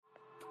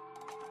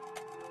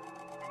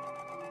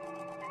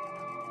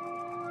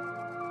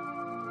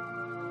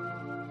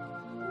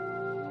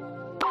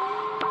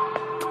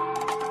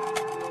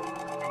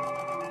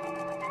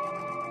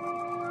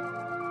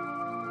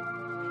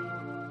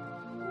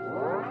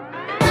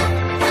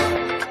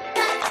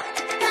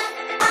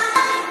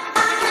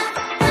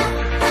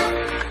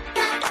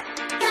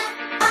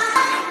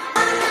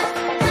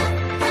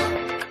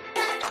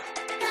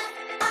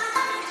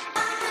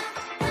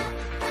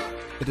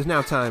is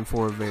now time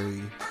for a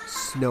very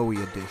snowy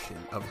edition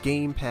of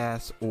Game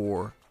Pass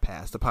or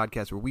Pass, the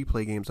podcast where we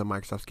play games on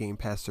Microsoft's Game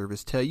Pass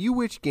service, tell you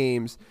which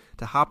games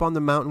to hop on the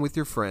mountain with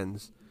your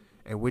friends,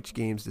 and which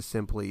games to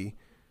simply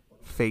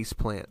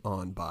faceplant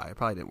on by. It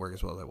probably didn't work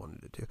as well as I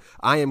wanted it to.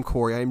 I am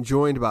Corey. I am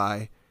joined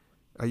by.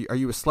 Are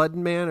you a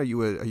sledding man? Are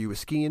you a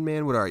skiing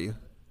man? What are you?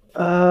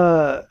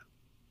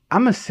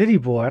 I'm a city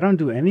boy. I don't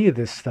do any of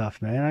this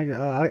stuff, man.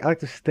 I like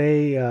to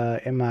stay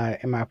in my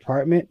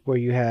apartment where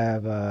you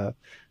have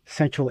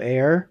central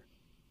air,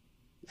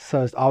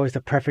 so it's always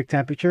the perfect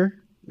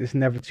temperature. It's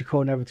never too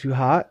cold, never too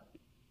hot.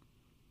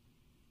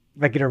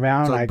 If I get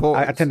around, So,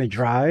 I tend to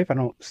drive. I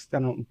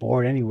don't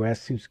board anywhere. It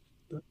seems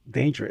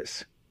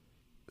dangerous.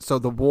 so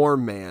the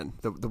warm man,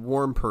 the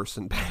warm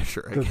person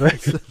basher, I The,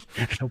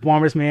 guess. the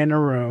warmest man in the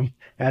room,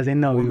 as they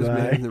know you. Warmest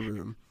man in the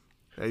room.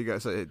 There you go.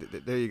 So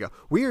there you go.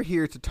 We are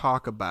here to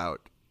talk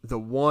about the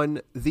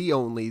one, the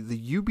only, the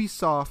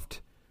Ubisoft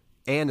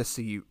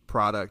Annecy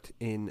product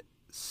in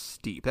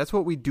Steep. That's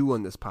what we do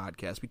on this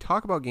podcast. We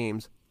talk about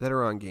games that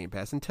are on Game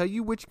Pass and tell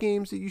you which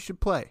games that you should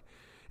play.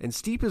 And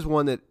Steep is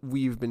one that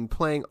we've been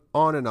playing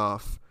on and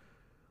off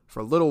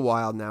for a little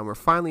while now. And we're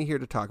finally here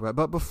to talk about it.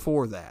 But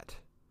before that,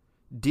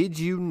 did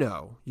you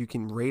know you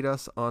can rate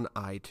us on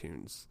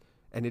iTunes?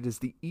 And it is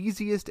the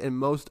easiest and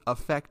most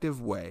effective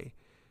way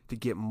to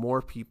get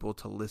more people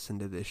to listen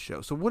to this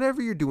show. So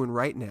whatever you're doing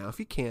right now, if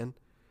you can,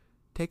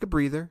 take a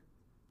breather,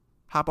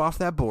 hop off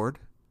that board,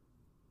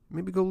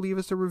 maybe go leave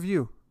us a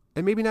review.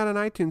 And maybe not on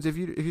iTunes if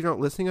you're not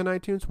listening on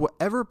iTunes,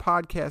 whatever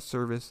podcast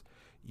service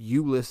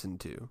you listen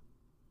to,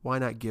 why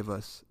not give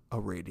us a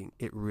rating?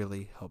 It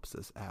really helps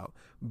us out.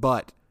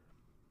 But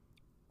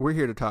we're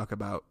here to talk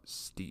about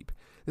Steep.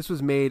 This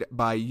was made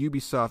by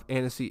Ubisoft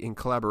Annecy in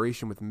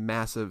collaboration with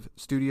Massive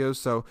Studios.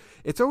 So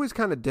it's always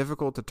kind of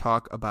difficult to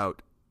talk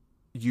about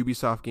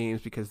Ubisoft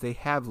games because they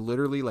have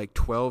literally like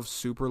 12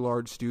 super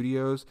large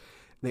studios.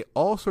 They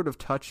all sort of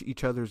touch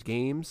each other's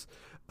games.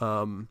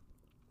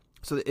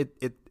 So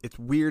it's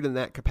weird in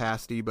that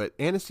capacity, but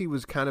Annecy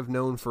was kind of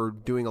known for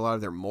doing a lot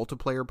of their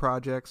multiplayer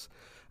projects.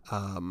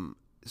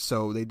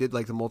 So they did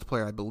like the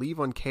multiplayer, I believe,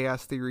 on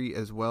Chaos Theory,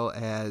 as well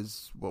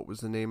as, what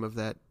was the name of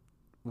that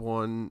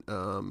one?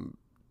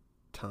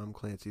 Tom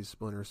Clancy's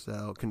Splinter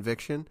Cell,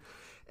 Conviction.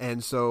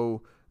 And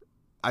so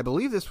I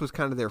believe this was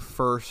kind of their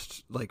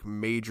first like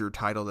major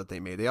title that they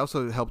made. They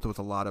also helped with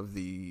a lot of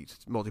the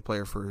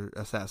multiplayer for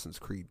Assassin's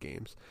Creed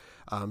games.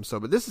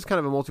 But this is kind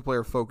of a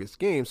multiplayer focused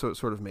game, so it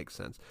sort of makes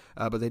sense.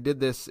 But they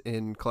did this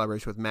in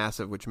collaboration with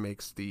Massive, which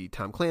makes the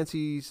Tom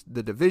Clancy's,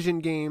 the Division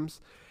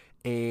games,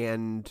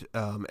 and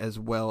as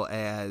well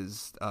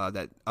as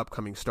that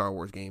upcoming Star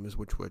Wars game, is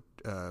which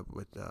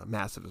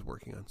Massive is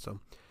working on.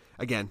 So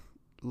again,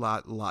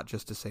 lot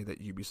just to say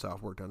that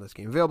Ubisoft worked on this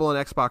game. Available on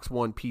Xbox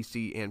One,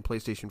 PC, and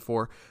PlayStation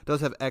 4. Does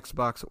have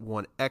Xbox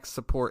One X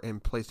support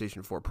and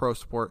PlayStation 4 Pro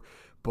support,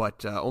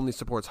 but only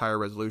supports higher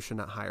resolution,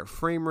 not higher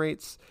frame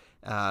rates.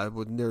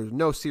 There's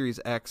no Series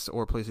X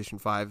or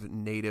PlayStation 5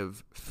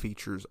 native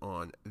features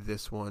on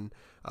this one.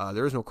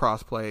 There is no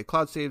crossplay.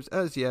 Cloud saves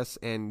as yes,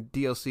 and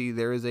DLC,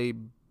 there is a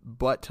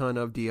butt ton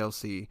of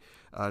DLC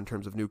in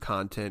terms of new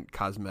content,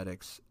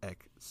 cosmetics,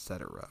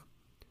 etc.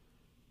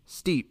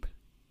 Steep.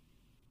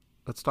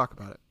 Let's talk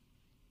about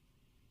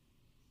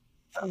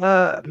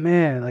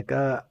Man,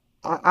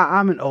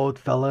 I'm an old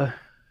fella.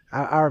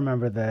 I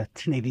remember the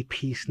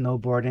 1080p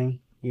snowboarding.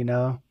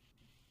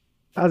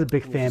 I was a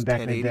big it. Was fan just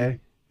back in the 1080. day.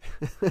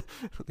 I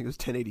don't think it was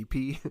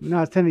 1080p.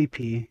 No, it's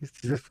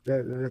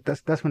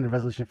 1080p. That's when the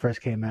resolution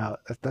first came out.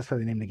 That's what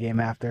they named the game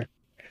after.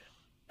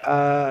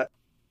 Uh,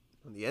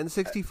 On the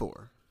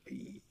N64.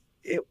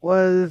 it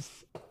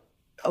was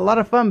a lot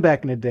of fun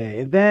back in the day,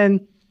 and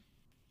then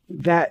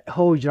that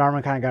whole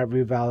genre kind of got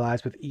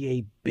revitalized with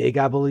EA Big,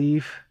 I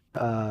believe.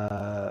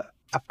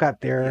 I've got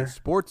Yeah, their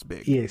Sports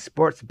Big. EA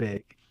Sports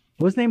Big.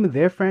 What's the name of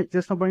their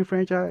snowboarding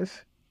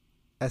franchise?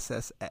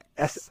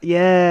 SSX.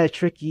 Yeah,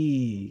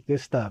 tricky. Good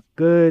stuff.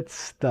 Good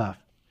stuff.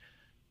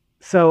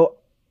 So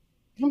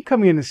I'm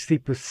coming in to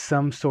sleep with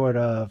some sort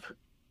of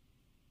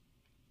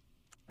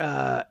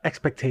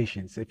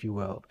expectations, if you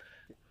will.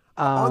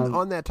 On Um,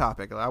 on that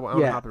topic, I want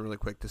to yeah, hop in really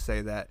quick to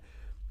say that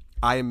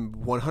I am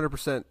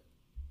 100%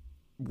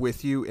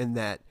 with you in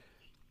that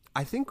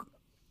I think,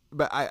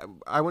 but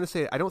I want to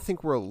say I don't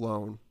think we're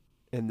alone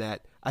in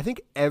that. I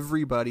think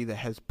everybody that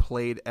has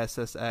played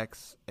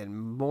SSX and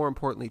more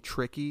importantly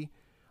Tricky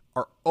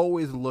are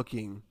always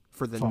looking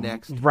for the from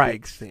next big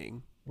right,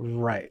 thing.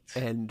 right.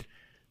 And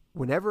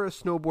whenever a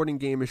snowboarding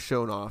game is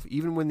shown off,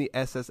 even when the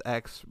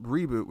SSX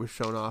reboot was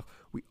shown off,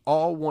 we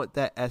all want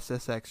that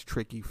SSX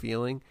Tricky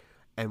feeling,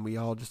 and we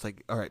all just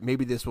like, all right,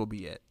 maybe this will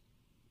be it.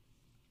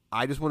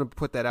 I just want to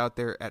put that out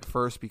there at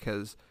first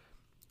because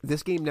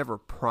this game never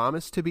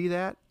promised to be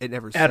that. It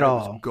never At said it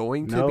was all.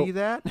 going to be Nope.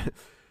 that.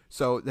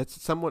 So that's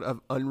somewhat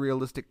of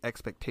unrealistic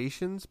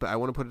expectations, but I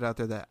want to put it out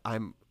there that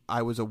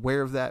I was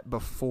aware of that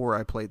before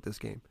I played this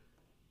game.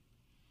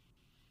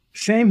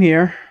 Same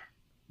here,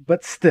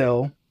 but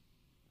still,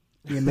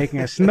 you're making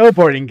a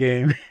snowboarding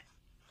game,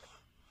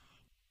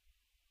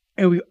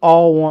 and we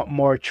all want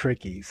more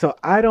tricky. So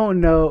I don't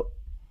know.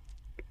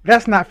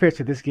 That's not fair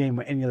to this game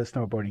or any other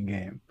snowboarding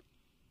game.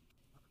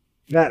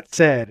 That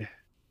said,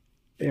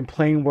 in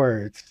plain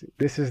words,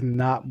 this is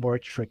not more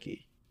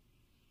tricky.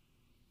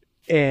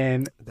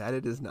 And That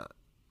it is not.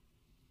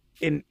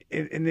 and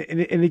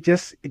it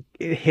just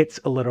it hits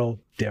a little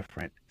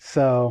different.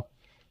 So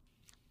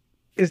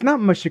it's not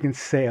much you can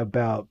say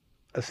about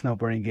a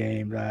snowboarding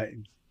game,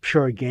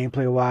 pure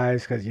gameplay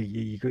wise, because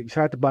you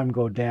start at the bottom,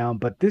 go down.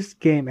 But this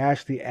game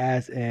actually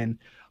adds in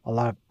a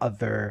lot of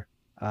other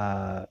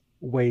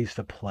ways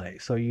to play.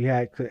 So you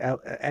had at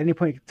any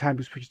point in time,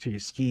 you switch to your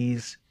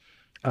skis.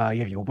 You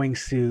have your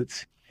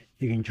wingsuits.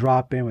 You can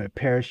drop in with a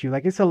parachute.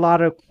 Like it's a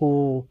lot of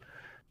cool.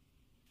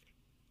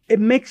 It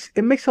makes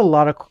a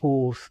lot of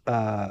cool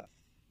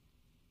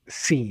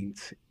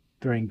scenes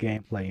during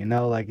gameplay. You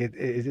know, like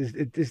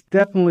it's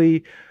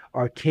definitely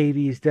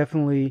arcadey. It's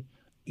definitely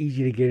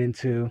easy to get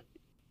into,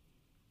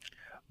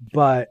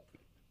 but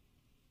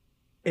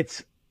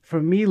it's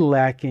for me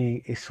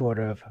lacking a sort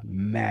of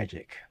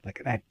magic. Like,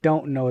 and I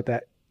don't know what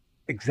that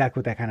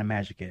kind of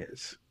magic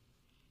is.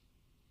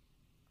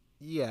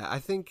 Yeah, I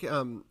think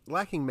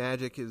lacking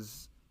magic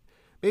is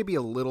maybe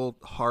a little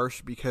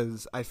harsh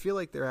because I feel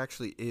like there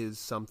actually is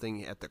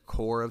something at the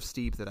core of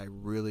Steep that I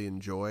really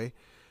enjoy,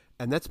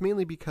 and that's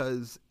mainly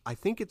because I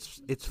think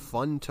it's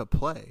fun to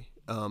play.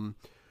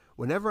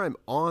 Whenever I'm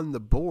on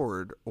the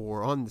board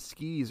or on the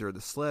skis or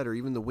the sled or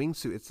even the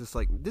wingsuit, it's just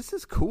like this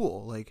is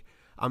cool. Like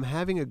I'm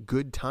having a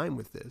good time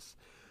with this.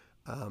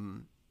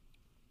 Um,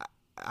 I,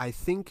 I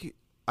think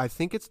I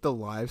think it's the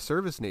live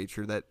service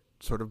nature that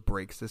sort of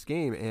breaks this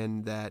game,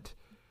 and that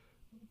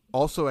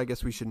also, I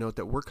guess we should note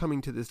that we're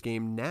coming to this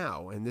game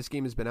now, and this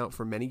game has been out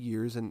for many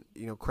years. And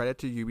credit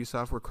to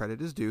Ubisoft where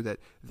credit is due that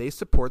they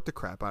support the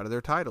crap out of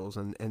their titles,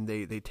 and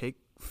they take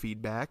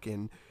feedback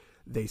and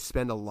they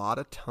spend a lot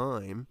of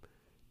time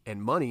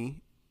and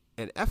money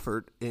and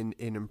effort in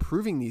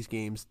improving these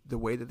games the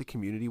way that the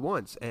community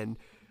wants. And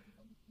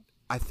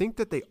I think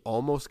that they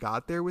almost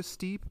got there with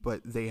Steep,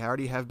 but they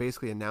already have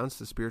basically announced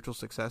the spiritual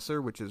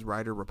successor, which is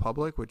Rider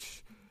Republic,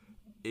 which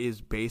is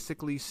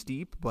basically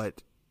Steep,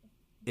 but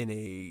in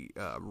a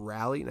not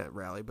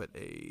rally, but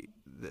the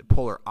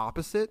polar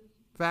opposite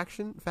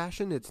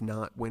fashion. It's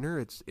not winter,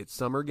 it's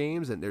summer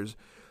games, and there's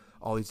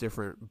all these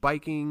different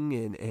biking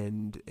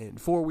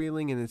and four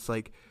wheeling, and it's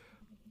like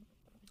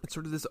it's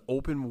sort of this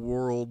open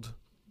world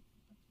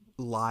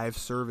live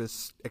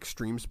service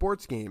extreme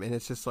sports game, and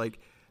it's just like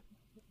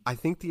I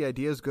think the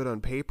idea is good on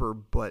paper,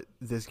 but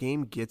this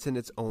game gets in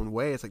its own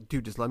way. It's like,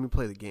 dude, just let me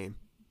play the game.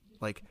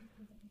 Like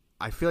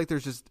I feel like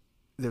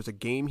there's a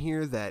game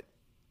here that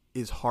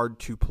is hard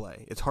to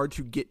play. It's hard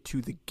to get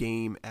to the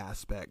game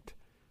aspect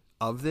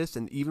of this,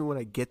 and even when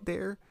I get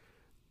there,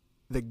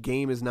 the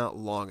game is not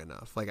long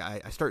enough. Like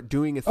I start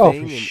doing a Oh,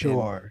 thing for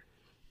sure.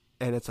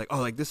 and it's like, oh,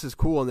 like this is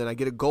cool, and then I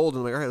get a gold, and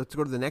I'm like, all right, let's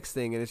go to the next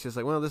thing, and it's just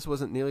like, well, this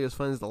wasn't nearly as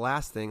fun as the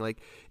last thing. Like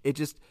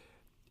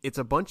it's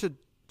a bunch of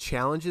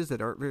challenges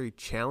that aren't very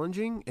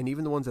challenging, and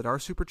even the ones that are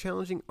super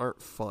challenging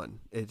aren't fun.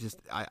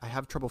 I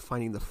have trouble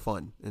finding the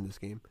fun in this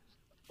game.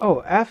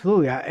 Oh,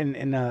 absolutely. I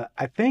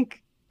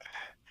think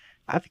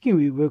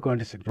we're going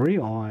to disagree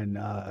on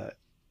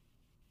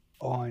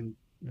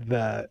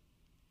the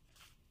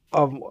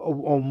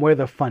on where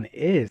the fun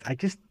is. I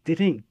just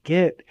didn't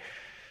get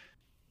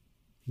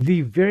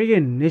the very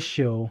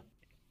initial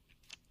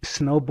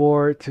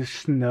snowboard to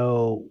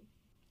snow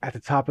at the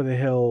top of the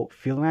hill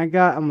feeling I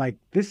got. I'm like,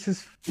 this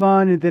is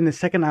fun, and then the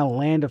second I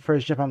land the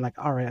first jump, I'm like,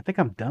 all right, I think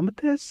I'm done with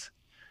this.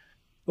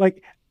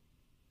 Like,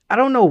 I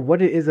don't know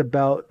what it is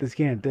about this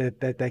game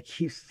that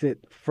keeps it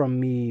from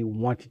me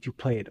wanting to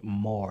play it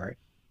more.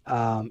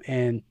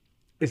 And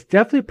it's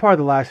definitely part of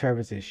the live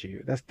service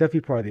issue. That's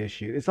definitely part of the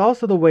issue. It's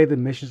also the way the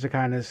missions are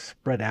kind of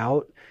spread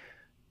out.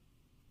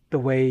 The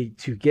way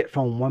to get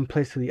from one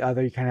place to the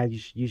other, you kind of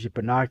use your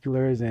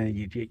binoculars and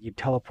you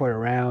teleport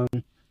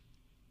around,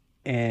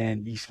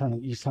 and you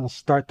kind of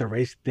start the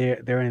race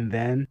there and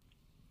then.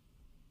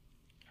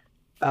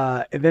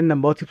 And then the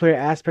multiplayer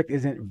aspect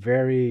isn't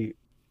very.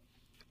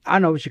 I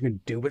don't know what you can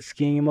do with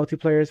skiing in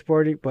multiplayer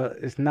sporting, but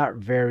it's not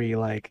very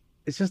like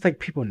it's just like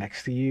people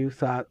next to you.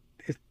 So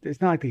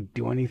it's not like they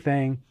do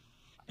anything.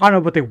 I don't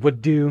know what they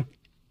would do,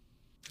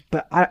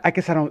 but I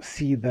guess I don't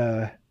see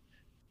the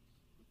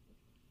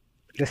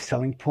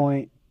selling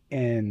point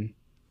in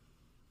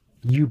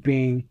you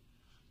being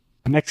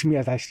next to me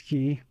as I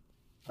ski.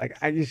 Like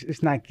I just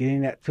it's not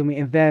getting that to me.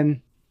 And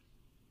then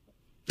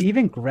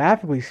even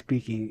graphically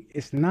speaking,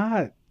 it's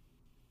not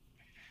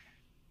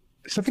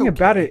It's something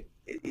about okay.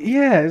 it.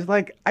 Yeah, it's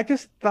like I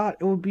just thought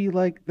it would be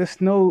like the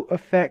snow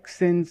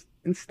effects and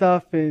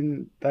stuff,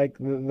 and like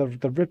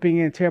the ripping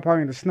and tear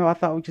apart in the snow. I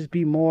thought it would just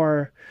be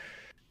more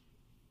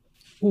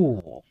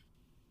cool,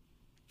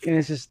 and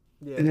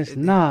Yeah, it's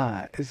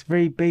not. It's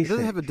very it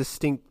doesn't have a basic.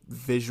 distinct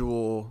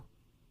visual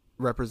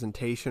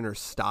representation or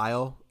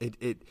style.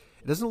 It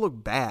doesn't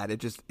look bad.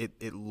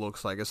 It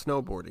looks like a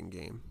snowboarding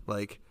game.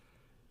 Like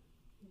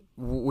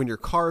when you're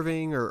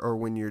carving or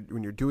when you're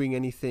doing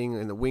anything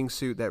in the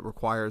wingsuit that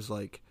requires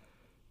like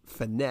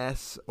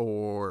finesse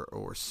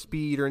or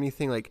speed or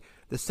anything. Like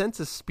the sense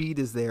of speed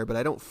is there, but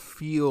I don't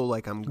feel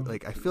like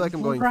I feel like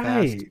I'm going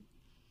fast Right.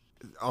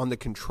 on the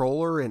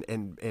controller and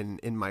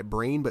in my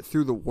brain, but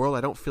through the world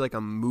I don't feel like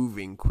I'm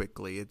moving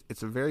quickly.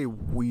 It's a very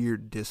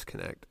weird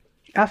disconnect.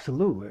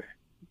 Absolutely.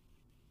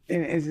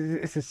 And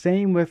it's the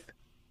same with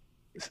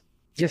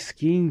just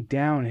skiing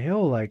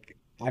downhill. Like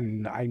I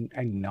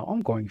know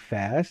I'm going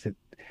fast.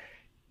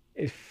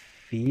 It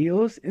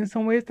feels in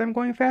some ways that I'm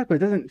going fast, but it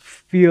doesn't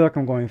feel like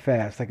I'm going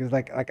fast. Like it's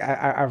like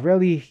I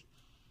really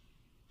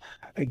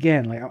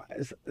again like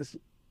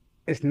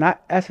it's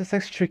not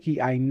SSX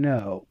tricky. I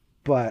know,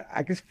 but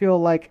I just feel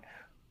like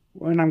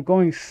when I'm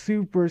going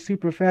super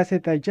fast,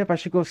 hit that jump, I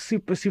should go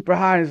super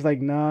high. And it's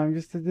like no, I'm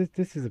just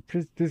this is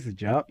a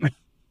jump.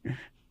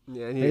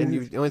 Yeah,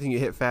 It's the only thing you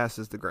hit fast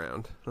is the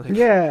ground. Like,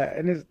 yeah,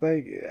 and it's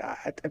like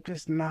I'm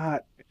just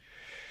not.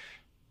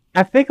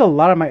 I think a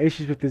lot of my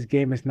issues with this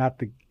game is not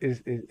the I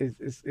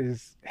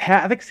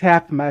think it's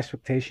half my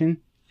expectation,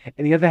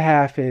 and the other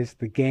half is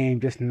the game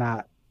just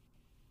not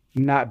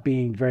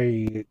being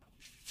very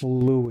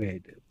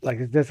fluid.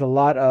 Like there's a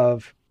lot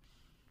of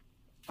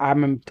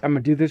I'm gonna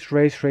do this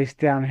race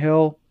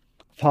downhill,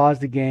 pause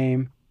the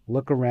game,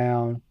 look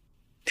around,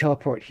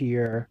 teleport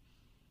here,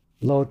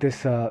 load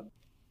this up.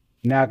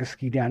 Now I can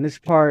ski down this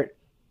part.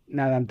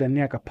 Now that I'm done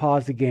here, I can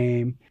pause the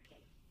game,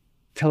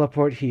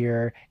 teleport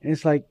here, and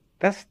it's like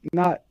that's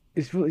not.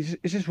 It's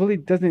just really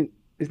doesn't.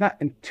 It's not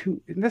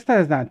intuitive. That's not.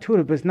 It's not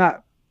intuitive, but it's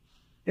not.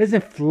 It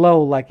doesn't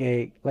flow like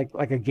a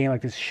game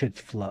like this should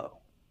flow.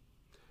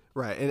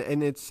 right,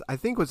 and it's I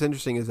think what's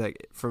interesting is that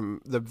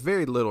from the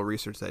very little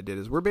research that I did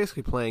is we're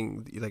basically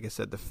playing, like I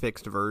said, the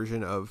fixed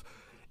version of.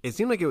 It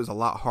seemed like it was a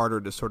lot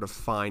harder to sort of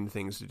find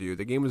things to do.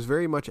 The game was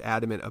very much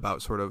adamant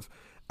about sort of.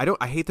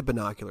 I hate the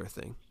binocular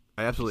thing.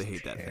 I It's absolutely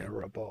hate that thing.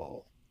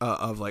 terrible.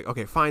 Of like,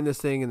 okay, find this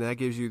thing, and that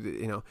gives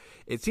you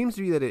it seems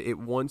to be that it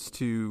wants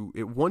you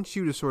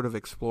to sort of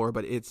explore,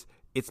 but it's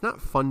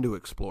not fun to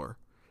explore.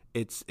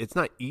 It's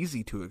not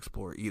easy to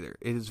explore either.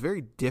 It is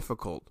very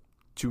difficult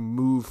to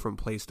move from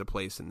place to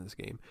place in this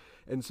game.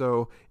 And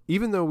so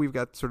even though we've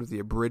got sort of the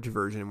abridged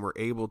version and we're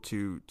able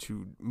to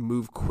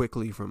move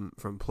quickly from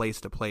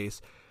place to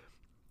place,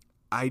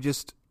 I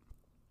just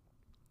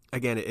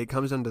again, it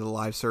comes down to the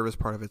live service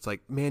part of it. It's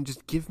like, man,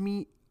 just give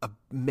me a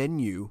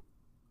menu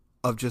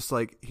of just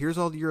like, here's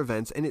all your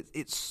events. And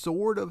it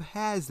sort of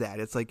has that.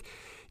 It's like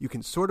you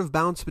can sort of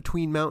bounce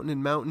between mountain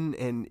and mountain.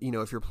 And,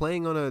 if you're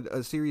playing on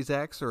a Series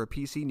X or a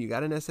PC and you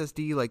got an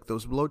SSD, like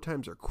those load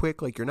times are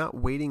quick. Like you're not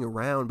waiting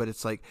around, but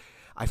it's like,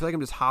 I feel like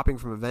I'm just hopping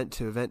from event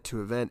to event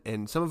to event.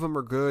 And some of them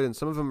are good and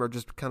some of them are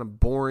just kind of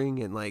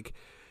boring. And like,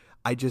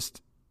 I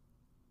just,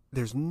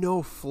 there's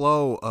no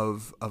flow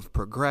of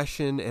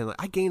progression, and like,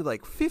 I gained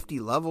like 50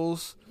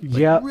 levels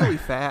like Yep. really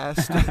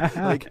fast.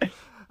 Like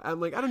I'm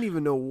like I don't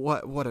even know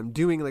what I'm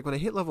doing. Like when I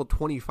hit level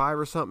 25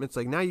 or something, it's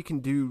like now you can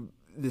do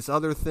this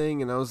other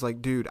thing, and I was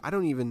like, dude, I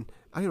don't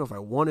know if I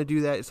want to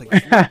do that. It's like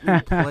just let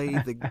me play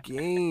the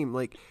game.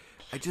 Like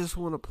I just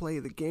want to play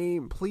the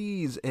game,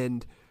 please.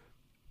 And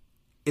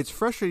it's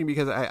frustrating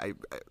because I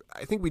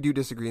think we do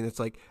disagree, and it's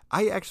like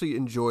I actually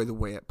enjoy the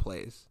way it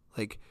plays.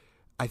 Like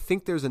I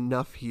think there's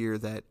enough here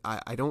that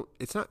I don't.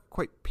 It's not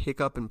quite pick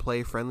up and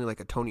play friendly like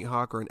a Tony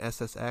Hawk or an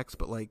SSX,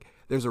 but like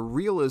there's a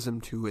realism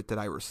to it that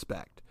I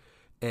respect,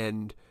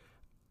 and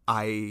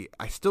I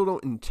still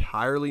don't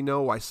entirely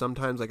know why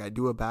sometimes like I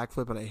do a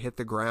backflip and I hit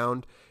the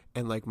ground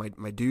and like my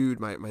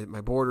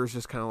boarder's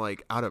just kind of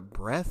like out of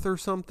breath or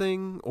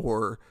something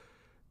or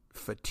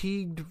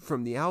fatigued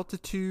from the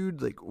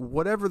altitude, like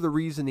whatever the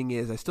reasoning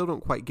is, I still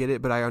don't quite get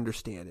it, but I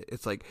understand it.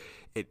 It's like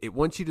it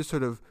wants you to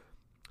sort of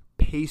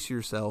pace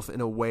yourself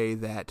in a way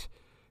that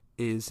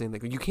is saying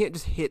like you can't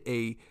just hit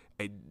a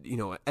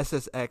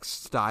SSX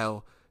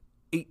style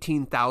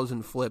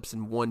 18,000 flips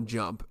in one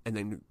jump and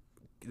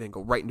then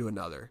go right into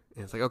another.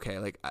 And it's like, okay,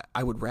 like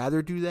I would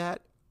rather do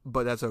that,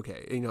 but that's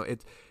okay.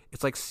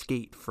 It's like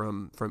Skate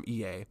from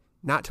EA,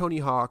 not Tony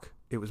Hawk.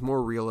 It was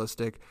more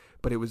realistic,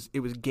 but it was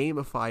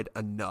gamified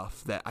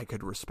enough that I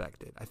could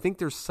respect it. I think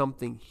there's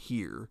something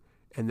here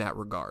in that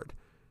regard,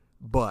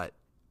 but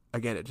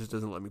again, it just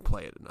doesn't let me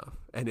play it enough,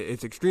 and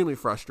it's extremely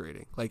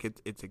frustrating. Like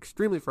it's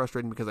extremely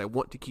frustrating because I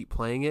want to keep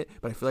playing it,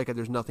 but I feel like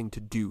there's nothing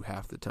to do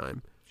half the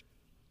time.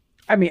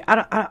 I mean, I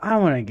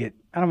don't want to get,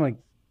 I don't want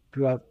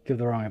to give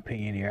the wrong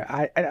opinion here.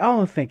 I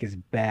don't think it's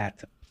bad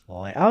to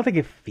play. I don't think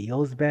it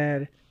feels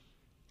bad.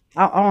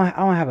 I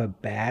don't have a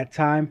bad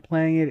time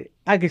playing it.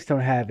 I just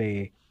don't have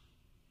uh,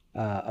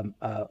 a,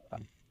 a, a,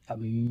 a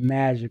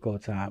magical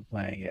time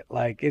playing it.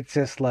 Like, it's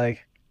just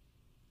like,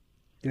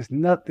 there's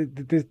not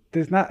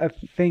a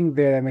thing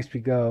there that makes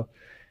me go,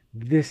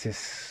 this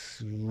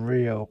is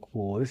real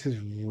cool. This is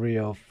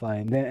real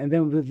fun.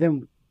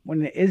 Then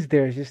when it is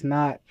there, it's just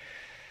not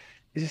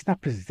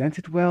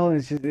presented well. And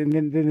it's just, and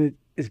then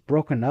it's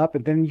broken up,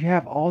 and then you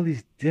have all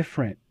these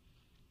different.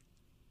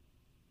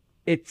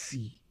 It's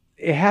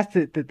it has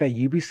that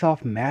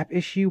Ubisoft map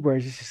issue where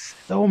it's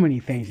just so many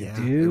things to Yeah,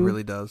 it do.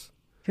 really does.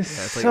 There's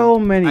Yeah, it's like so I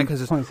many can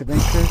just points of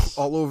interest,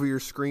 all over your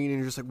screen, and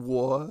you're just like,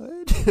 what?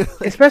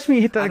 Like, especially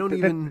when you hit I don't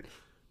even.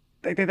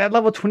 that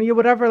level 20 or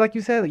whatever. Like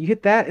you said, like you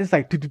hit that, it's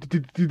like you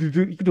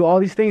can do all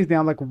these things now.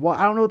 I'm like, what?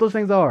 I don't know what those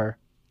things are.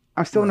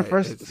 I'm still in the Right.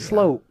 first It's yeah.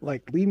 slope.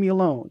 Like, leave me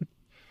alone.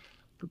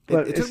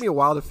 But It took it's me a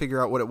while to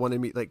figure out what it wanted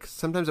me. Like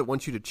sometimes it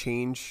wants you to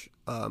change,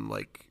 I don't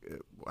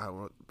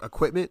know,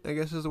 equipment. I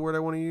guess is the word I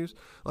want to use.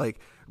 Like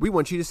we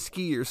want you to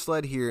ski or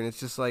sled here, and it's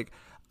just like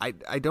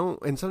I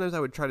don't. And sometimes I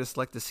would try to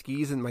select the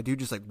skis, and my dude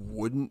just like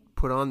wouldn't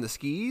put on the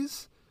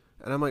skis,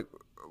 and I'm like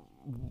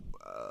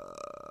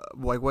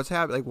what's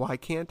happening? Like why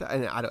can't I?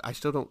 And I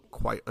still don't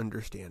quite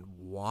understand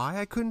why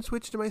I couldn't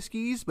switch to my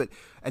skis, but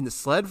and the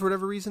sled for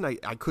whatever reason I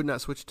could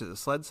not switch to the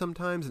sled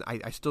sometimes, and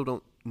I still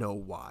don't know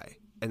why,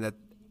 and that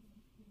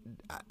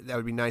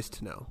would be nice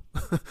to know.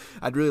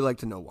 I'd really like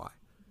to know why.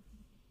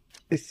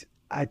 it's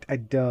I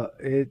don't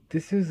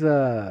this is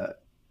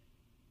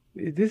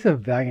a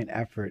valiant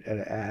effort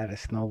at a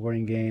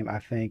snowboarding game. I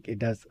think it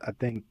does.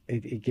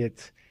 It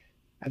gets.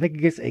 I think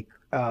it gets a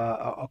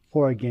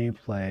core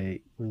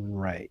gameplay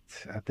right.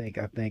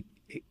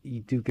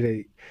 You do get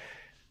a,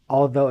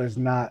 although it's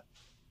not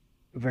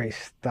very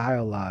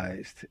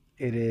stylized,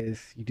 it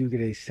is. You do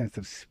get a sense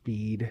of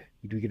speed.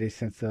 You do get a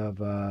sense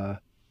of uh,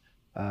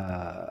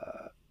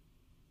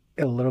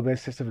 a little bit of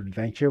sense of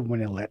adventure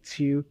when it lets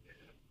you.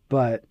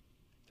 But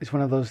it's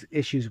one of those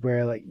issues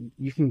where like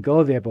you can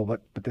go there,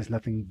 but there's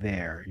nothing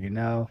there, you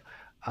know.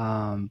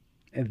 Um,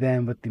 and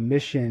then with the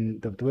mission,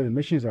 the way the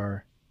missions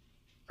are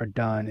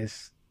done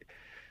is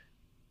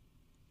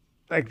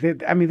like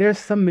I mean, there's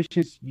some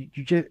missions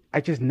you just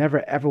I just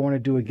never ever want to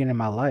do again in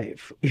my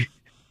life.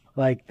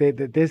 Like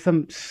there's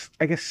some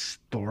I guess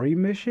story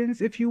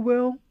missions, if you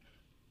will.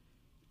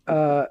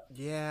 Uh,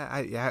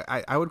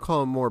 I would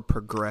call them more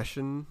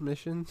progression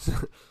missions.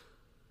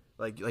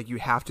 Like you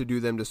have to do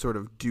them to sort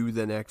of do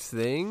the next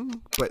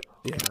thing. But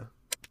yeah,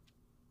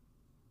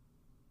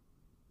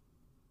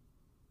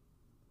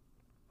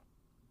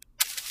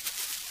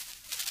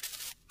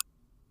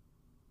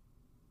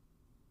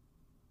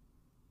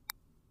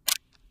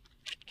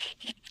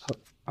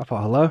 I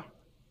thought hello.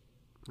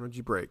 what'd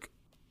you break?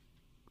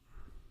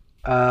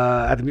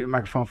 I had to mute the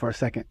microphone for a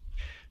second.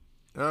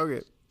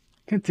 Okay,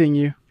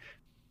 Continue.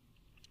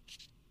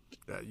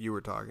 you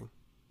were talking.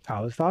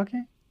 I was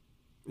talking.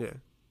 Yeah,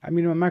 I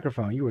muted my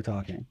microphone. You were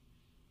talking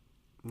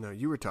no,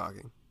 you were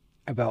talking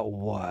about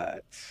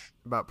what?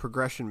 about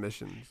progression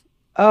missions.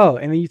 Oh,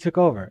 and then you took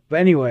over. But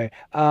anyway,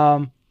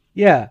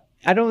 yeah,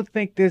 I don't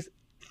think this.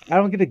 I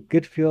don't get a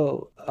good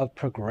feel of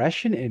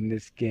progression in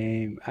this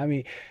game. I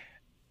mean,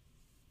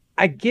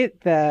 I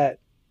get that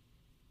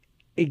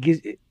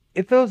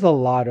it throws a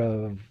lot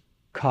of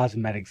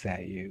cosmetics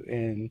at you,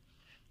 and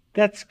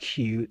that's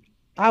cute.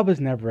 I was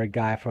never a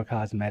guy for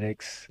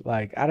cosmetics.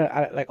 Like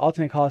like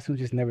alternate costumes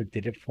just never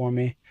did it for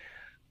me.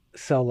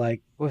 So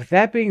like with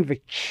that being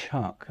the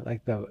chunk,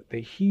 like the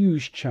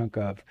huge chunk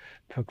of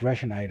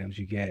progression items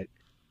you get,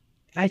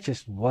 I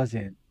just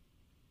wasn't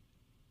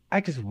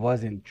I just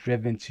wasn't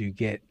driven to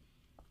get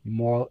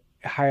more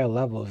higher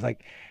levels.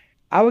 Like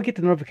I would get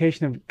the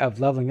notification of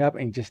leveling up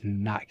and just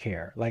not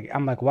care. Like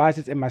I'm like, why is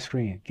this in my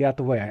screen? Get out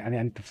the way. I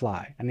need to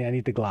fly. I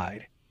need to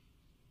glide.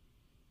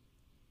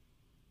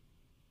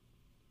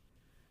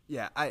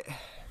 Yeah, I'm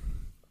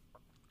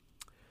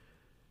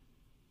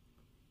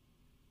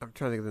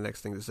trying to think of the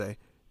next thing to say.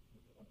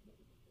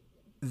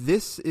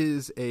 This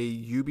is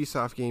a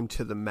Ubisoft game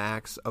to the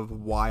max of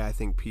why I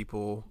think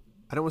people,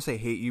 I don't want to say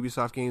hate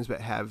Ubisoft games,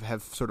 but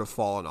have sort of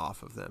fallen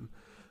off of them.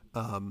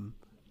 Um,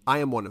 I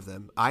am one of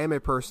them. I am a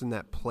person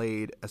that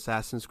played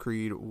Assassin's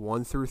Creed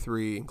 1 through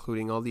 3,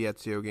 including all the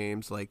Ezio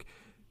games. Like,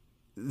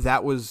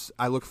 that was,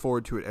 I look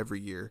forward to it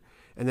every year.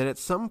 And then at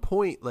some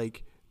point,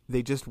 like,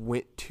 they just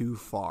went too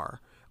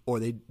far, or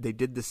they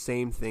did the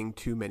same thing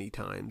too many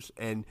times.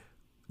 And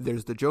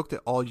there's the joke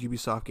that all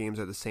Ubisoft games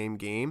are the same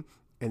game,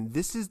 and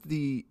this is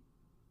the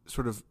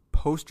sort of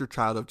poster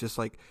child of just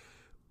like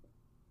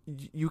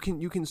you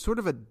can sort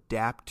of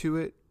adapt to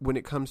it when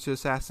it comes to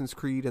Assassin's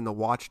Creed and the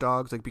Watch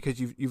Dogs, like because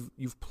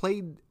you've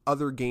played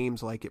other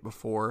games like it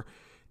before,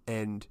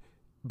 and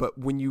but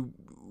when you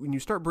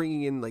start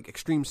bringing in like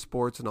extreme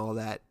sports and all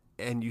that,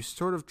 and you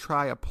sort of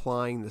try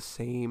applying the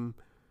same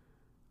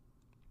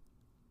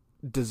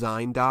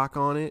design doc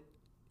on it,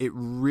 it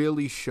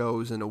really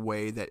shows in a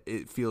way that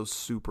it feels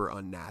super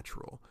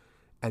unnatural.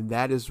 And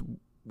that is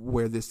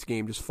where this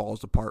game just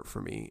falls apart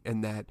for me,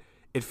 and that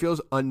it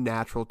feels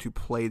unnatural to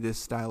play this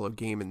style of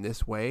game in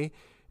this way.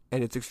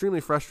 And it's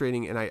extremely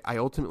frustrating, and I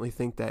ultimately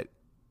think that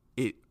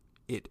it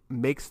it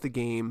makes the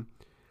game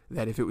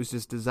that if it was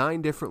just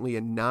designed differently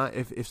and not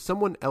if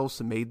someone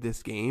else made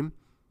this game,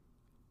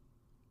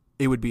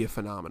 it would be a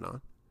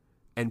phenomenon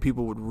and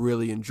people would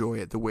really enjoy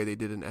it the way they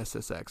did in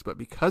SSX. But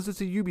because it's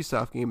a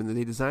Ubisoft game and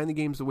they design the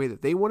games the way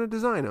that they want to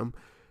design them,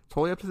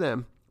 totally up to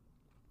them.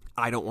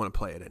 I don't want to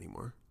play it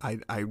anymore.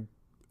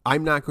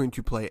 I'm not going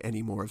to play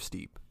any more of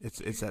Steep.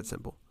 It's that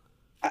simple.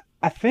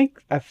 I think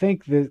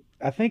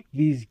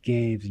these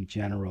games in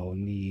general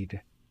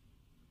need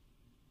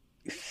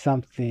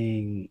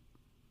something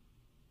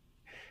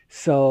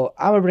So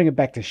I'm gonna bring it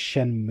back to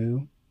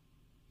Shenmue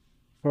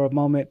for a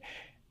moment.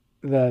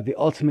 The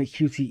ultimate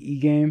QTE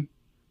game.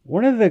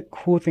 One of the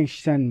cool things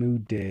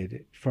Shenmue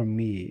did for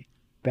me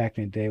back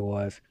in the day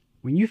was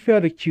when you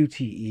failed a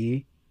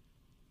QTE,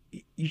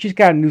 you just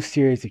got a new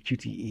series of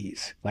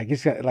QTEs. Like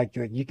it's got like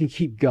you can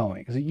keep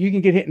going. So you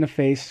can get hit in the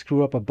face,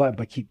 screw up a button,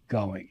 but keep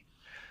going.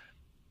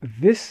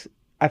 This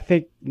I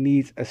think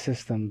needs a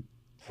system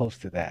close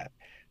to that.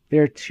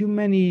 There are too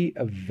many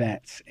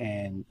events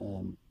and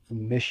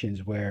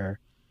missions where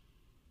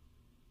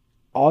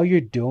all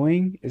you're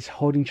doing is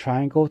holding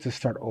triangle to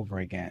start over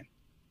again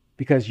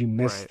because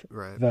Right,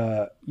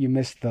 right. you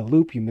missed the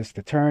loop, you missed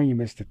the turn, you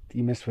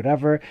missed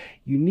whatever.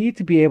 You need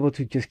to be able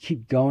to just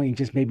keep going and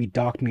just maybe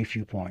dock me a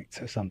few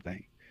points or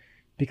something.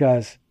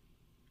 Because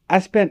I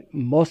spent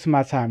most of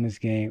my time in this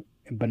game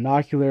in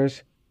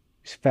binoculars,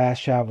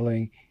 fast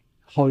traveling,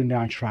 holding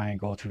down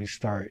triangle to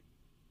restart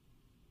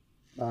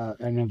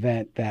an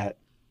event that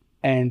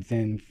ends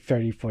in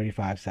 30,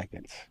 45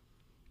 seconds.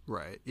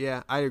 Right.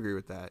 Yeah, I agree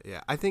with that.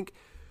 Yeah. I think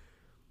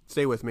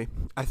stay with me.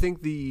 I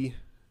think the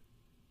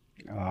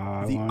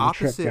On a trip,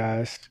 opposite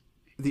guys.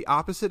 the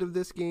opposite of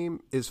this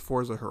game is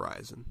Forza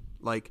Horizon.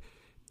 Like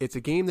it's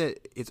a game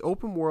that it's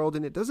open world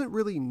and it doesn't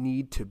really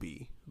need to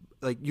be.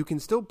 Like you can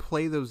still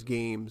play those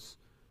games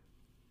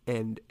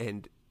and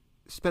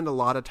spend a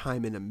lot of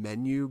time in a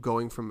menu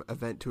going from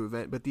event to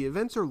event, but the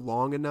events are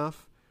long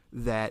enough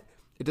that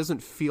it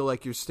doesn't feel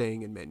like you're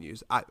staying in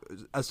menus.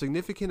 A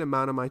significant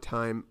amount of my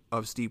time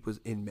of Steep was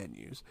in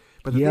menus.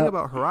 But the thing Yep.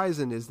 about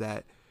Horizon is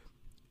that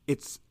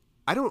it's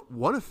I don't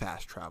want to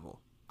fast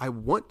travel. I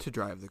want to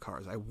drive the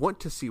cars. I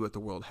want to see what the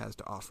world has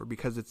to offer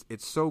because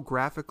it's so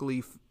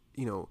graphically,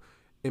 you know,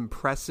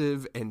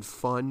 impressive and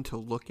fun to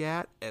look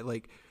at. And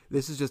like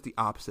this is just the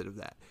opposite of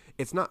that.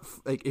 It's not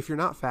like if you're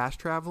not fast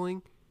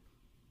traveling,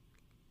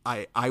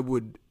 I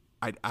would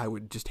I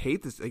would just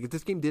hate this. Like if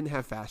this game didn't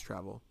have fast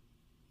travel,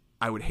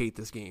 I would hate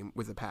this game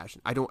with a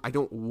passion. I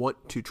don't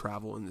want to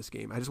travel in this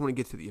game. I just want to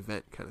get to the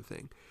event kind of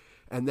thing.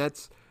 And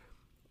that's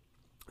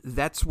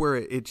where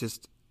it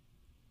just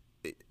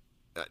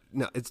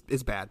no,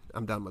 it's bad.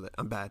 I'm done with it.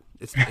 I'm bad.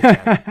 It's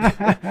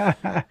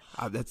bad.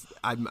 That's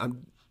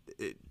I'm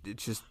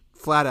it's just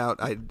flat out.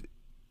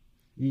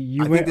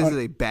 You I think went this on,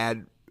 is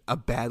a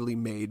badly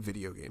made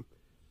video game.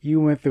 you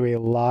went through a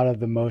lot of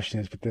the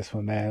motions with this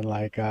one, man.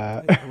 Like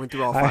I went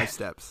through all I five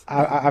steps.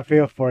 I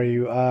feel for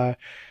you. I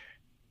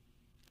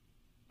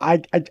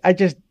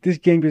just this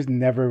game just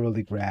never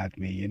really grabbed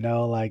me, you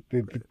know. Like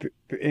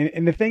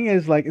and the thing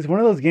is, like, it's one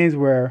of those games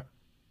where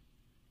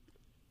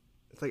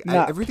It's like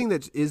not everything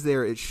that is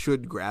there, it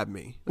should grab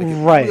me. Like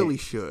it right. really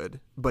should,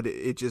 but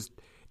it just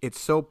it's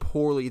so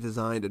poorly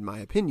designed, in my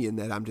opinion,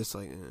 that I'm just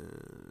like,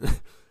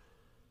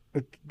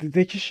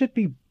 They just should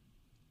be.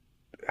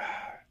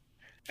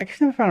 I just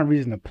never found a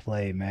reason to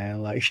play,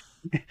 man. Like,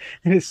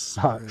 and it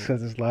sucks right.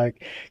 because it's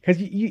like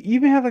because you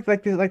even have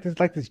like this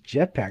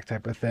jetpack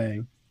type of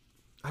thing.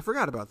 I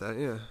forgot about that.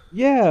 Yeah,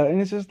 Yeah, and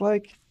it's just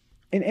like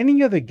in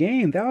any other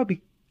game that would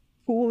be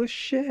cool as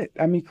shit.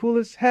 I mean, cool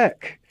as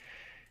heck.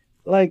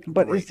 Like,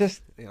 but it's great.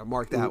 just Yeah,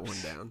 mark that one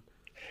oops. down.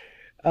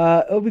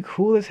 It'll be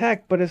cool as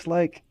heck, but it's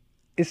like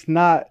it's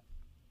not.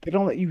 They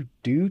don't let you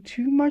do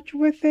too much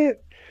with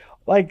it.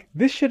 Like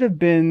this should have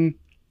been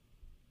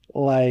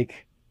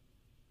like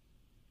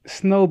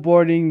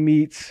snowboarding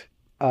meets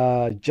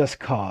Just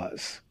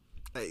Cause.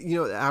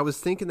 You know, I was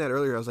thinking that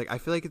earlier. I was like, I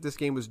feel like if this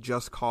game was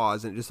Just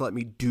Cause and it just let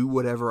me do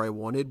whatever I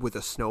wanted with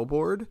a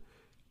snowboard,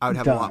 I would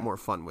have a lot Done, more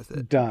fun with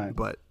it. done.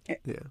 But yeah,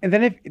 And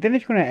then if you're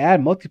gonna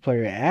add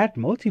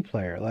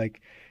multiplayer.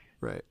 Like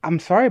right. I'm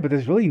sorry, but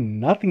there's really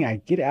nothing I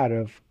get out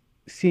of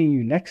seeing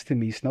you next to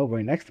me,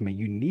 snowboarding next to me.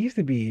 You need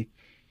to be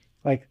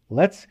like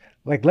let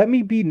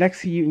me be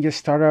next to you and just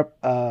start up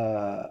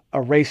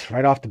a race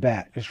right off the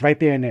bat, just right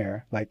there and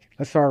there. Like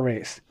let's start a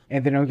race,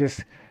 and then I'll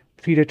just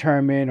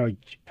predetermine or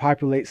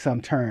populate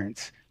some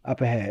turns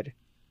up ahead.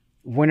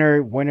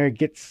 Winner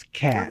gets Or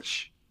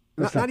cash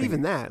or not even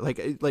something. that.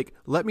 Like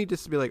let me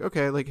just be like,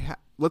 okay, like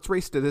let's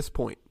race to this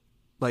point.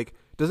 Like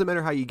doesn't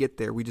matter how you get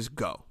there, we just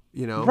go.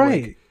 You know, like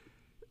Right.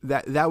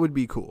 that would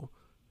be cool.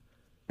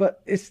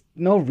 But it's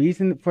no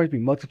reason for it to be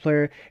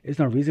multiplayer. There's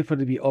no reason for it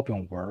to be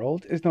open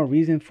world. There's no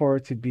reason for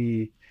it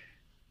to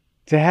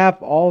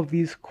have all of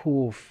these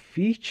cool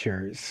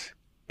features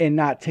and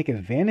not take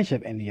advantage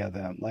of any of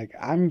them. Like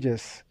I'm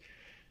just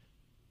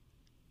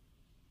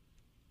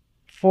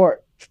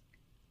for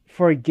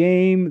for a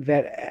game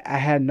that I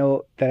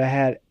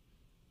had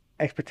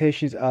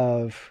expectations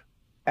of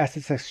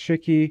SSX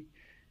tricky.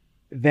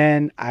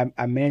 Then I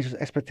managed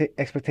those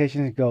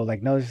expectations and go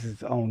like, no, this is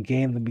its own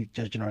game. Let me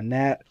judge it on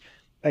that.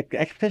 Like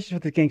the expectations for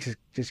the game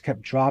just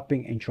kept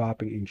dropping and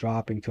dropping and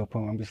dropping to a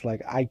point where I'm just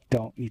like, I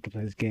don't need to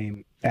play this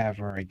game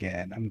ever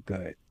again. I'm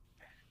good.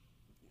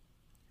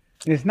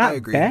 It's I not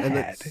agree, and bad,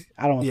 that's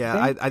I don't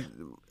yeah. think.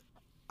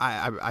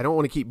 I don't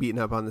want to keep beating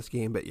up on this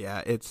game, but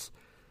yeah, it's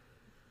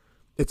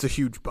a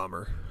huge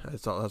bummer.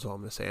 That's all I'm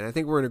gonna say. And I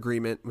think we're in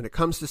agreement when it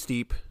comes to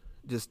Steep.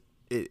 Just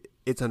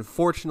it's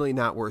unfortunately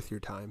not worth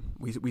your time.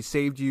 We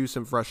saved you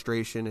some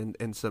frustration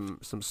and some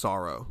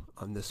sorrow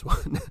on this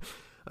one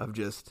of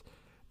just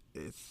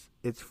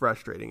it's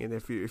frustrating. And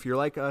if you're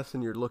like us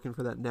and you're looking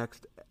for that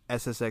next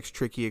SSX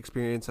tricky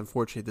experience,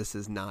 unfortunately this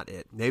is not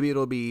it. Maybe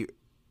it'll be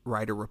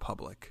Rider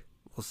Republic.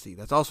 We'll see.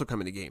 That's also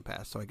coming to Game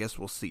Pass, so I guess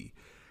we'll see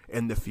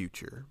in the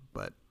future.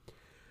 But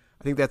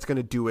I think that's going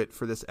to do it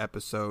for this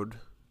episode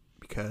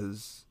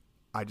because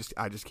I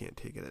just can't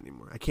take it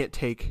anymore. I can't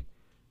take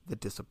the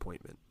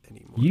disappointment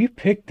anymore. You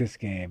picked this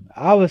game.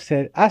 I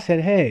said,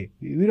 hey,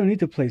 we don't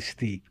need to play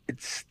Steep.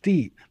 It's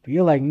Steep. But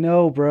you're like,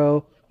 no,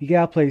 bro, you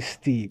gotta play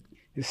Steep.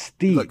 It's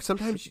Steep. Look,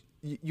 sometimes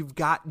we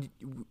got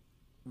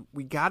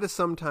to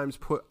sometimes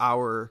put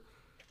our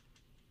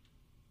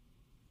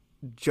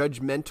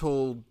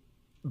judgmental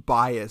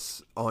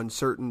bias on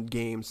certain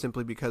games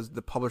simply because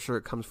the publisher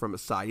it comes from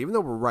aside, even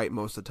though we're right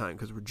most of the time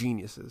because we're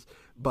geniuses.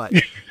 But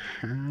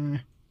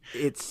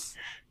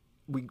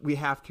we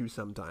have to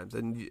sometimes,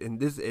 and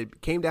this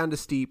it came down to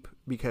Steep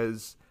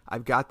because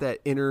I've got that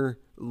inner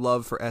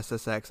love for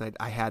SSX. And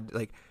I had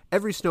like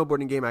every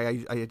snowboarding game,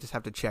 I just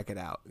have to check it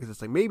out because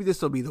it's like maybe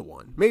this will be the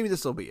one, maybe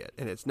this will be it,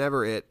 and it's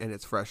never it, and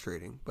it's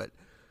frustrating. But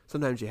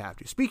sometimes you have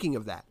to. Speaking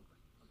of that,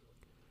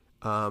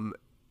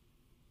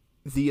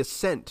 The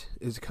Ascent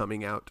is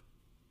coming out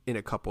in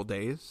a couple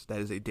days. That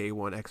is a day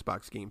one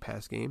Xbox Game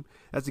Pass game.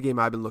 That's a game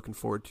I've been looking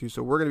forward to.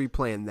 So we're going to be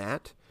playing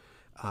that.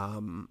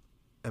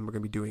 And we're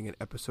going to be doing an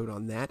episode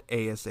on that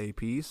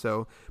ASAP.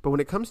 So, but when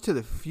it comes to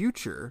the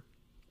future,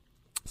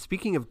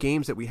 speaking of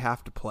games that we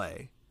have to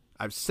play,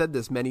 I've said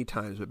this many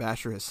times, but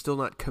Basher has still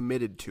not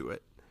committed to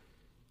it.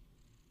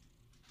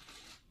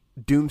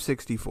 Doom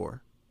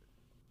 64.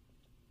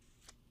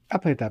 I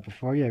played that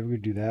before. Yeah, we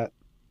could do that.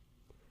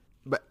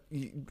 But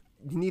you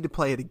need to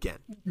play it again.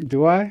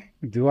 Do I?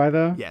 Do I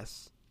though?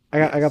 Yes. I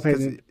got to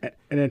play an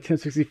Nintendo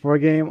 64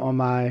 game on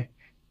my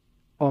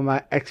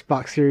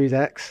Xbox Series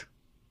X.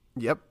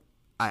 Yep.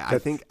 I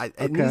think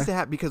it needs to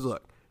happen because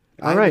look,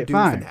 I'm a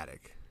Doom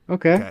fanatic.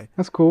 Okay,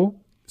 that's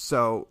cool.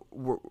 So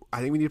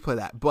I think we need to play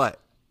that. But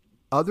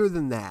other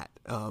than that,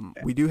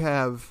 we do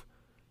have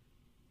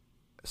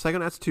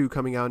Psychonauts 2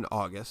 coming out in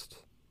August,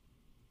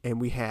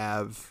 and we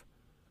have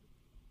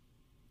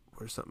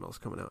there's something else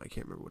coming out. I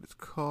can't remember what it's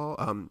called.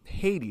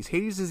 Hades.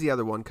 Hades is the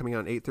other one coming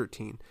out in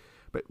 8/13.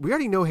 But we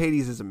already know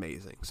Hades is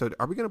amazing. So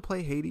are we going to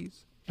play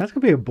Hades? That's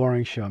gonna be a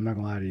boring show. I'm not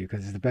gonna lie to you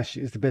because it's the best.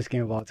 It's the best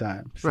game of all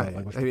time. So, right.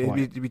 Like, what's I the mean,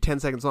 point? it'd be 10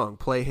 seconds long.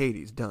 Play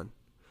Hades. Done.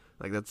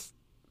 Like that's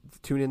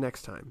tune in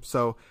next time.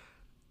 So,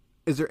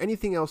 is there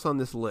anything else on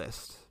this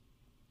list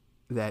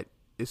that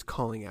is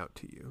calling out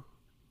to you,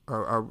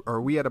 or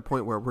are we at a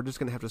point where we're just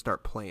gonna have to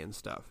start playing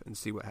stuff and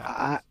see what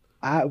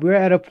happens? We're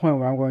at a point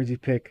where I'm going to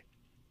pick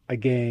a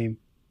game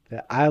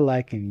that I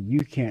like and you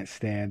can't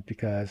stand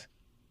because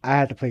I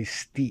had to play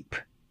Steep.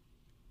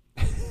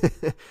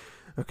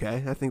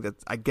 Okay,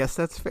 I guess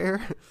that's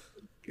fair.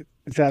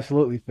 It's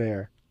absolutely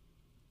fair.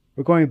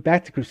 We're going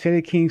back to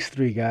Crusader Kings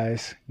 3,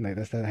 guys. Like,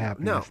 that's not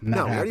happening. No, that's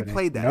not we already happening.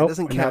 played that. Nope, It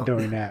doesn't we're count. not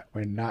doing that.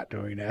 We're not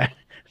doing that.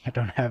 I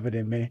don't have it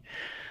in me.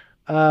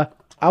 I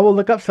will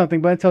look up something,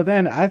 but until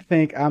then, I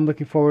think I'm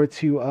looking forward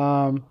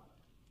to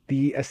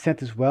the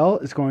Ascent as well.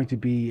 It's going to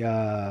be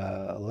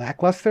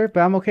lackluster,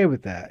 but I'm okay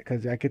with that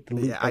because I get the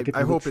loot,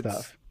 I hope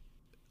stuff.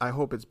 I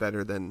hope it's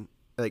better than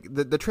like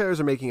the trailers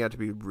are making out to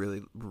be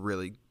really,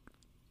 really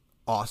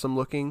awesome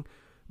looking,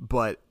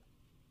 but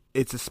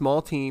it's a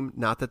small team.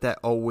 Not that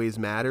always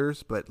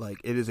matters, but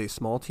like it is a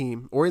small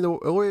team. Ori and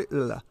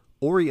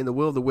the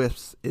Will of the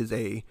Wisps is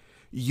a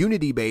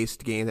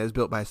Unity-based game that is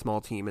built by a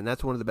small team, and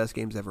that's one of the best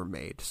games ever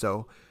made.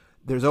 So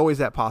there's always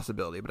that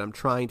possibility, but I'm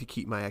trying to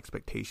keep my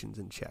expectations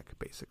in check,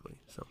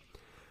 basically. So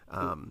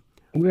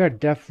we are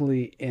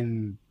definitely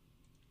in.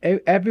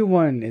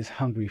 Everyone is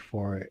hungry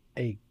for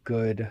a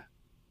good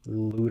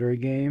looter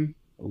game,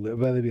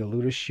 whether it be a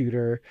looter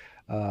shooter,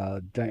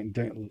 a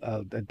dungeon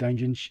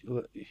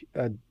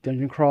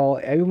crawl.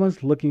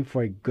 Everyone's looking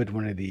for a good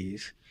one of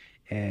these,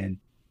 and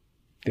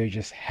they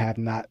just have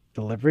not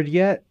delivered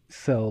yet.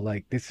 So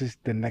like this is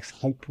the next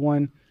hyped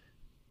one.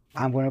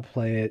 I'm gonna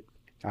play it.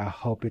 I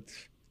hope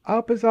it's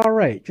all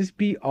right. Just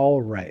be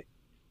all right.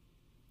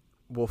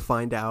 We'll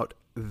find out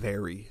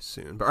very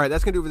soon. But all right,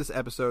 that's going to do it for this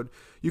episode.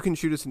 You can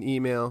shoot us an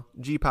email,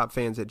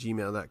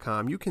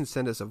 gpopfans@gmail.com. You can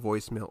send us a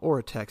voicemail or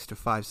a text to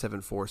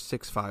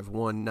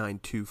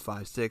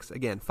 574-651-9256.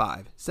 Again,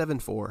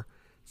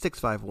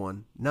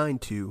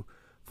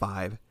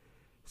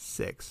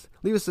 574-651-9256.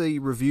 Leave us a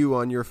review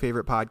on your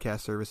favorite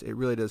podcast service. It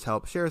really does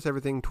help. Share us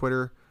everything,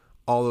 Twitter,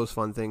 all those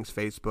fun things,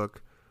 Facebook.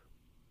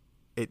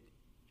 It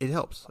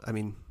helps. I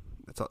mean,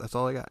 that's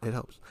all I got. It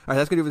helps. All right,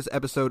 that's going to do this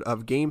episode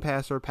of Game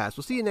Pass or Pass.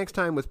 We'll see you next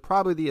time with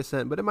probably The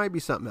Ascent, but it might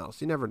be something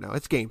else. You never know.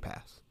 It's Game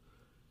Pass.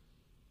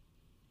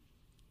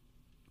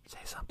 Say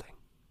something.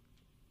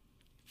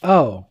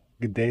 Oh,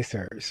 good day,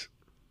 sirs.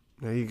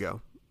 There you go.